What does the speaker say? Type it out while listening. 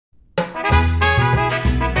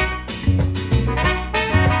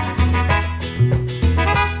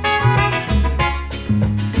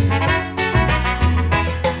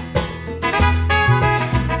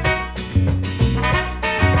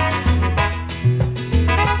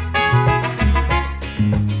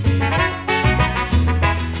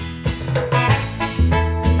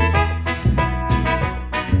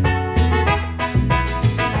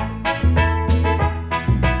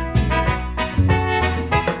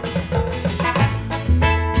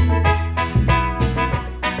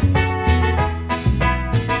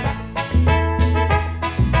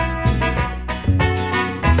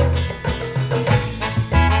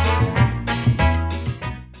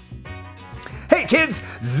Hey kids,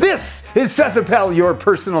 this is Seth Appel, your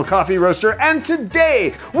personal coffee roaster, and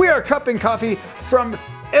today we are cupping coffee from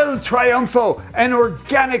El Triunfo, an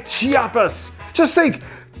organic Chiapas. Just think,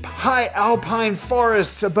 high alpine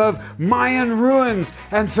forests above Mayan ruins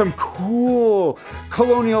and some cool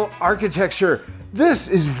colonial architecture. This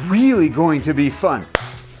is really going to be fun.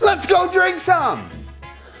 Let's go drink some.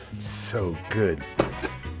 So good.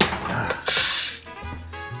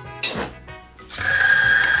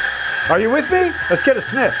 Are you with me? Let's get a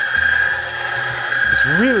sniff. It's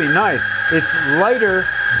really nice. It's lighter,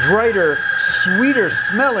 brighter, sweeter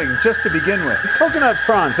smelling just to begin with. Coconut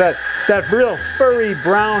fronds, that real furry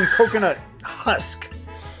brown coconut husk.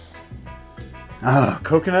 Ah,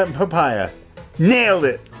 coconut and papaya. Nailed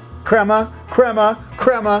it. Crema, crema,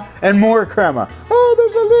 crema, and more crema. Oh,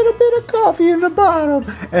 there's a little bit of coffee in the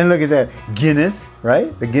bottom. And look at that. Guinness,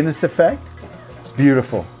 right? The Guinness effect. It's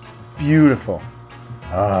beautiful. Beautiful.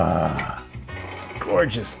 Ah,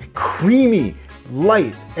 gorgeous, creamy,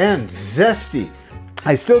 light, and zesty.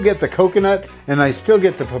 I still get the coconut, and I still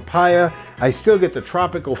get the papaya. I still get the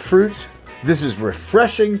tropical fruits. This is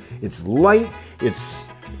refreshing, it's light, it's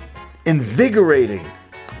invigorating.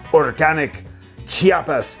 Organic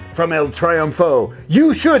Chiapas from El Triunfo.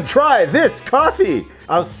 You should try this coffee.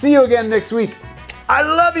 I'll see you again next week. I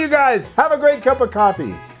love you guys. Have a great cup of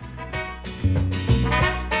coffee.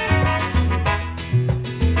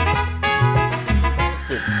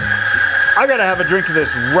 I gotta have a drink of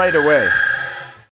this right away.